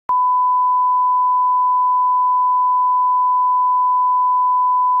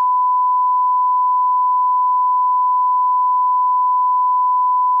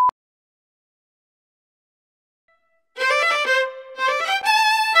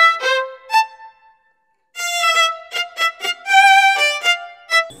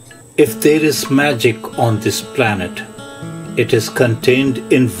If there is magic on this planet, it is contained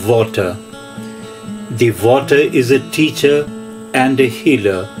in water. The water is a teacher and a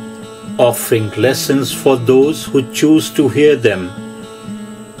healer, offering lessons for those who choose to hear them,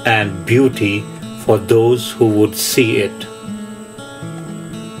 and beauty for those who would see it.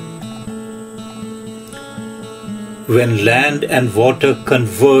 When land and water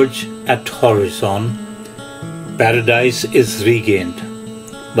converge at horizon, paradise is regained.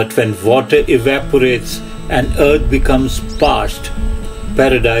 But when water evaporates and earth becomes parched,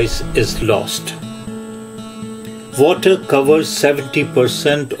 paradise is lost. Water covers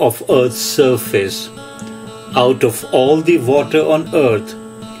 70% of Earth's surface. Out of all the water on Earth,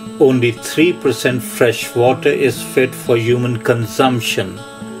 only 3% fresh water is fit for human consumption.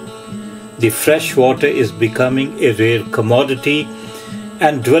 The fresh water is becoming a rare commodity,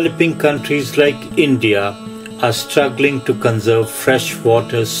 and developing countries like India are struggling to conserve fresh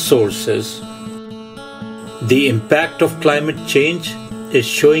water sources. The impact of climate change is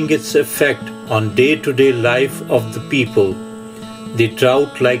showing its effect on day-to-day life of the people. The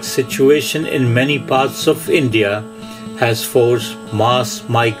drought-like situation in many parts of India has forced mass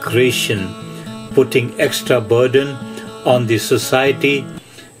migration, putting extra burden on the society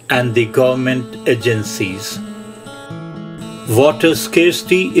and the government agencies. Water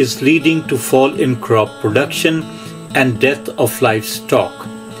scarcity is leading to fall in crop production and death of livestock.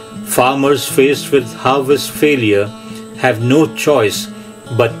 Farmers faced with harvest failure have no choice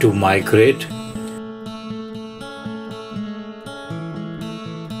but to migrate.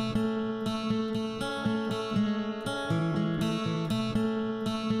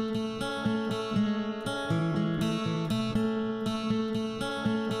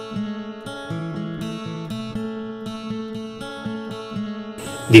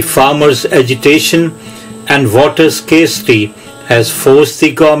 The farmers' agitation and water scarcity has forced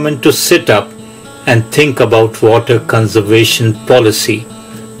the government to sit up and think about water conservation policy.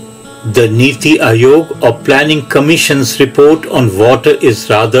 The Niti Aayog or Planning Commission's report on water is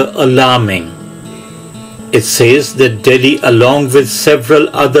rather alarming. It says that Delhi, along with several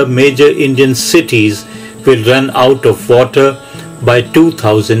other major Indian cities, will run out of water by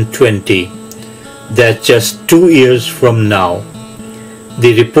 2020. That's just 2 years from now.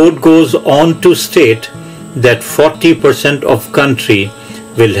 The report goes on to state that 40% of country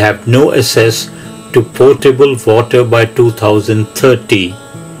will have no access to potable water by 2030.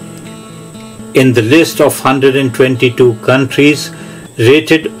 In the list of 122 countries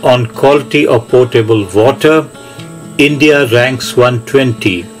rated on quality of potable water, India ranks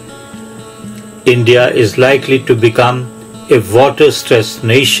 120. India is likely to become a water-stressed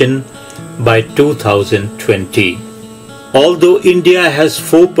nation by 2020. Although India has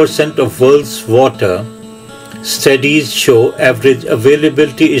 4% of world's water, studies show average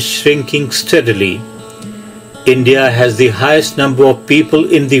availability is shrinking steadily. India has the highest number of people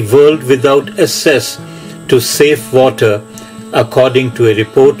in the world without access to safe water, according to a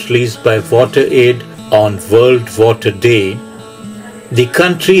report released by WaterAid on World Water Day. The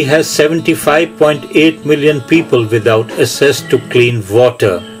country has 75.8 million people without access to clean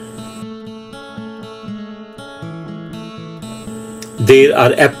water. There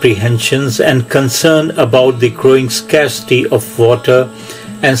are apprehensions and concern about the growing scarcity of water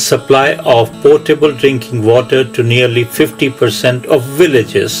and supply of potable drinking water to nearly 50% of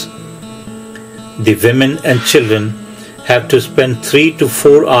villages. The women and children have to spend 3 to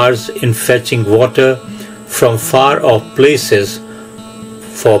 4 hours in fetching water from far-off places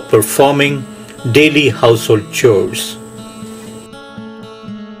for performing daily household chores.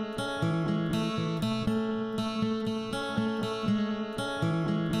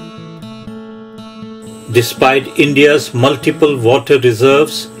 Despite India's multiple water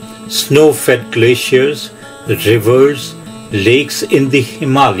reserves, snow-fed glaciers, rivers, lakes in the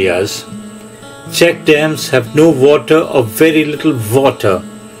Himalayas, check dams have no water or very little water.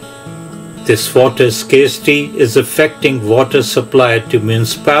 This water scarcity is affecting water supply to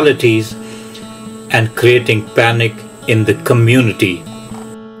municipalities and creating panic in the community.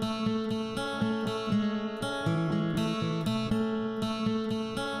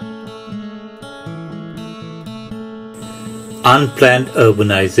 Unplanned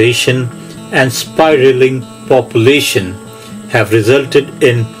urbanization and spiraling population have resulted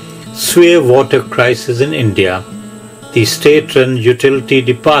in severe water crisis in India. The state-run utility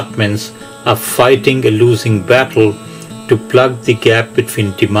departments are fighting a losing battle to plug the gap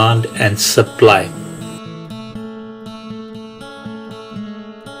between demand and supply.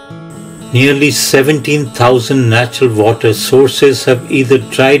 Nearly 17,000 natural water sources have either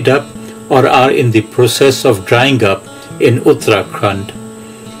dried up or are in the process of drying up in Uttarakhand.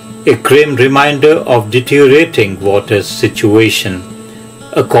 a grim reminder of deteriorating water situation.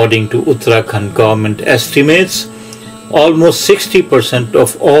 According to Uttarakhand government estimates, almost 60%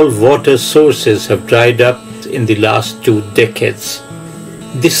 of all water sources have dried up in the last 2 decades.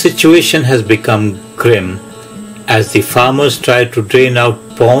 This situation has become grim as the farmers try to drain out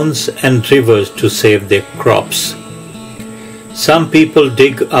ponds and rivers to save their crops. Some people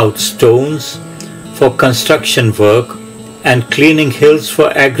dig out stones for construction work and cleaning hills for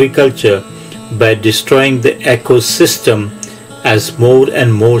agriculture by destroying the ecosystem as more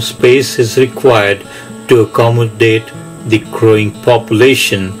and more space is required to accommodate the growing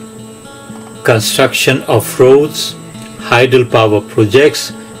population. Construction of roads, hydropower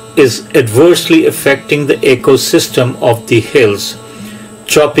projects is adversely affecting the ecosystem of the hills.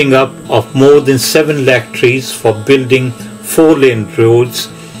 Chopping up of more than 7 lakh trees for building 4-lane roads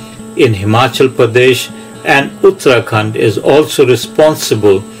in Himachal Pradesh and Uttarakhand is also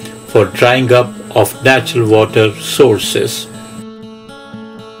responsible for drying up of natural water sources.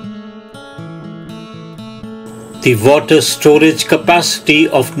 The water storage capacity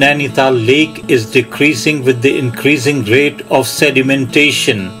of Nainital Lake is decreasing with the increasing rate of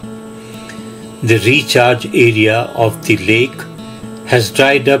sedimentation. The recharge area of the lake has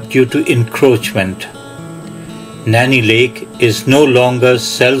dried up due to encroachment. Naini Lake is no longer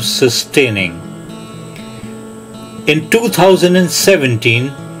self-sustaining. In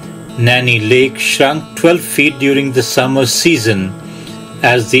 2017, Naini Lake shrunk 12 feet during the summer season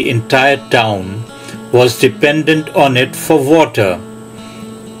as the entire town was dependent on it for water.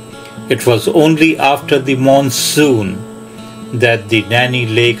 It was only after the monsoon that the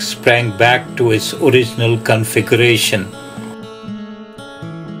Naini Lake sprang back to its original configuration.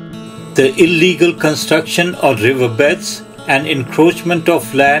 The illegal construction of riverbeds and encroachment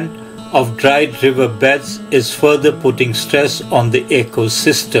of land of dried riverbeds is further putting stress on the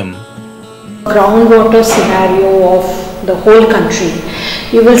ecosystem. Groundwater scenario of the whole country.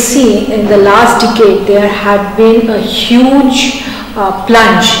 You will see in the last decade there had been a huge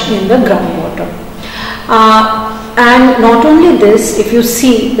plunge in the groundwater. And not only this, if you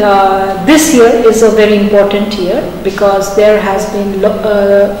see, this year is a very important year because there has been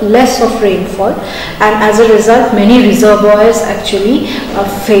less of rainfall, and as a result many reservoirs actually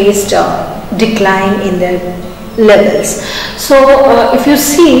faced decline in their levels. So if you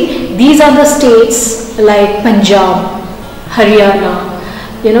see, these are the states like Punjab, Haryana,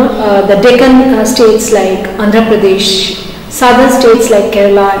 the Deccan states like Andhra Pradesh, southern states like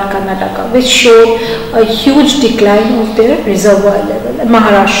Kerala and Karnataka, which show a huge decline of their reservoir level, and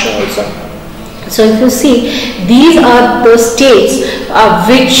Maharashtra also. So if you see, these are the states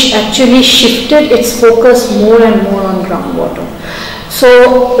which actually shifted its focus more and more on groundwater.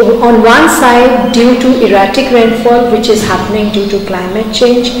 So on one side, due to erratic rainfall which is happening due to climate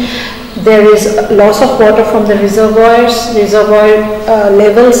change, there is loss of water from the reservoirs, reservoir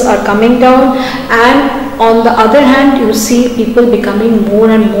levels are coming down, and on the other hand you see people becoming more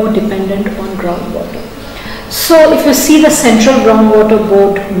and more dependent on groundwater. So if you see the Central Groundwater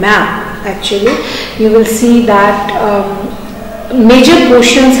Board map, actually you will see that major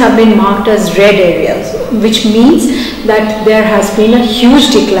portions have been marked as red areas, which means that there has been a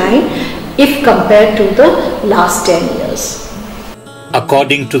huge decline if compared to the last 10 years.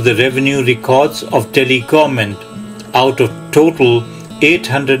 According to the revenue records of Delhi government, out of total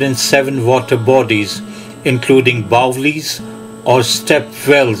 807 water bodies, including bowlis or step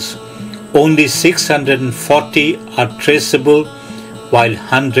wells, only 640 are traceable, while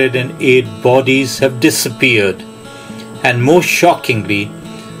 108 bodies have disappeared. And most shockingly,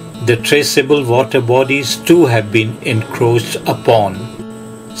 the traceable water bodies too have been encroached upon.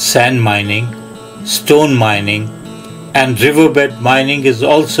 Sand mining, stone mining, and riverbed mining is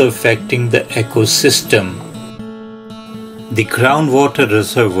also affecting the ecosystem. The groundwater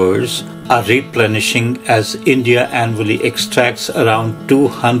reservoirs are replenishing as India annually extracts around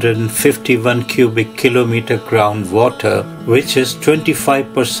 251 cubic kilometer groundwater, which is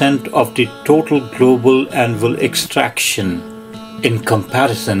 25% of the total global annual extraction. In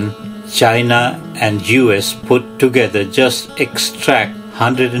comparison, China and US put together just extract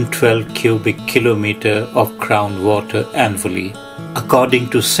 112 cubic kilometer of groundwater annually. According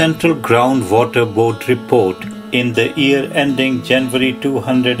to Central Groundwater Board report, in the year ending January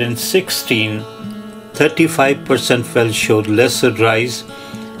 2016, 35% well showed lesser rise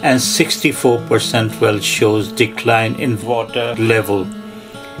and 64% well shows decline in water level.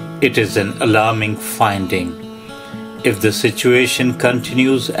 It is an alarming finding. If the situation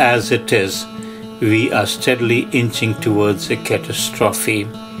continues as it is, we are steadily inching towards a catastrophe.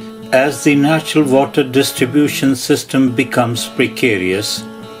 As the natural water distribution system becomes precarious,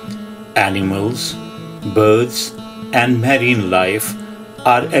 Animals, birds, and marine life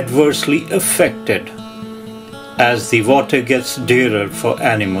are adversely affected. As the water gets dearer for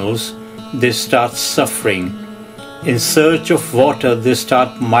animals, they start suffering. In search of water, they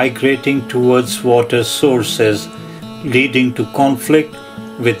start migrating towards water sources, leading to conflict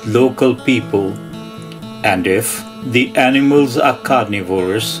with local people. And if the animals are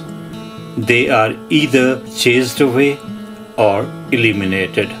carnivores, they are either chased away or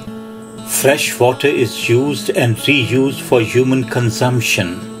eliminated. Fresh water is used and reused for human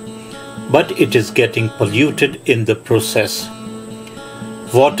consumption, but it is getting polluted in the process.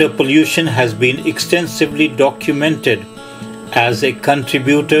 Water pollution has been extensively documented as a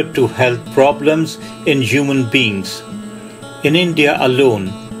contributor to health problems in human beings. In India alone,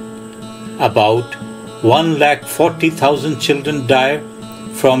 about 140,000 children die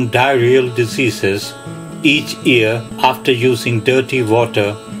from diarrheal diseases each year after using dirty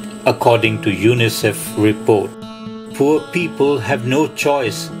water, according to UNICEF report. Poor people have no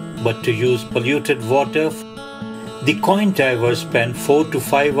choice but to use polluted water. The coin divers spend 4 to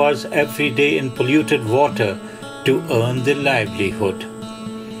 5 hours every day in polluted water to earn their livelihood.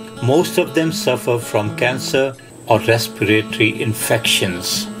 Most of them suffer from cancer or respiratory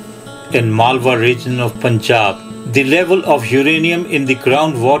infections. In Malwa region of Punjab, the level of uranium in the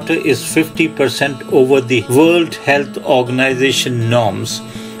groundwater is 50% over the World Health Organization norms,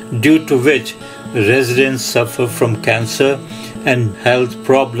 due to which residents suffer from cancer and health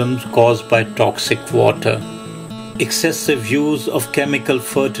problems caused by toxic water. Excessive use of chemical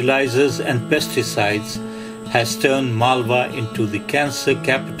fertilizers and pesticides has turned Malwa into the cancer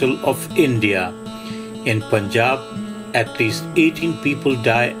capital of India. In Punjab, at least 18 people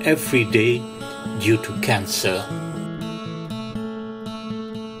die every day due to cancer.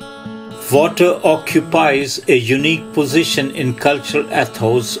 Water occupies a unique position in cultural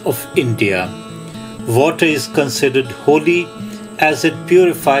ethos of India. Water is considered holy as it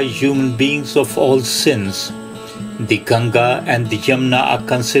purifies human beings of all sins. The Ganga and the Yamuna are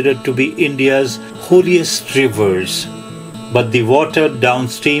considered to be India's holiest rivers, but the water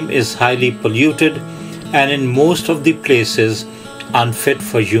downstream is highly polluted and in most of the places unfit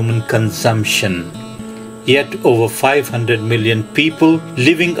for human consumption. Yet over 500 million people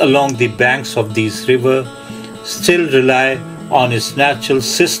living along the banks of these rivers still rely on its natural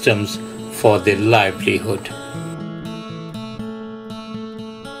systems for their livelihood.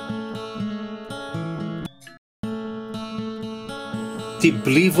 The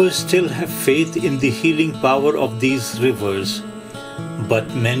believers still have faith in the healing power of these rivers,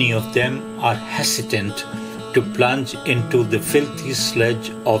 but many of them are hesitant to plunge into the filthy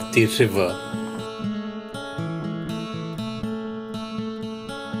sludge of the river.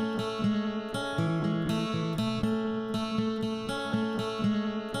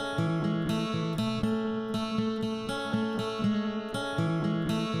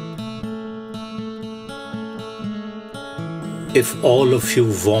 If all of you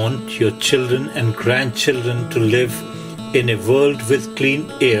want your children and grandchildren to live in a world with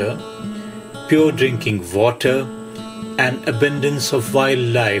clean air, pure drinking water, and abundance of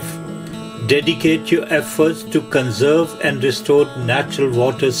wildlife, dedicate your efforts to conserve and restore natural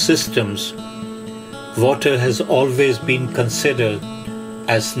water systems. Water has always been considered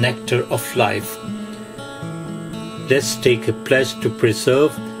as nectar of life. Let's take a pledge to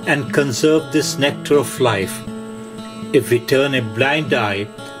preserve and conserve this nectar of life. If we turn a blind eye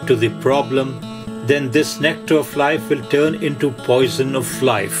to the problem, then this nectar of life will turn into poison of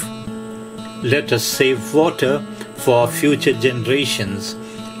life. Let us save water for our future generations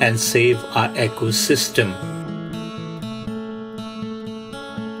and save our ecosystem.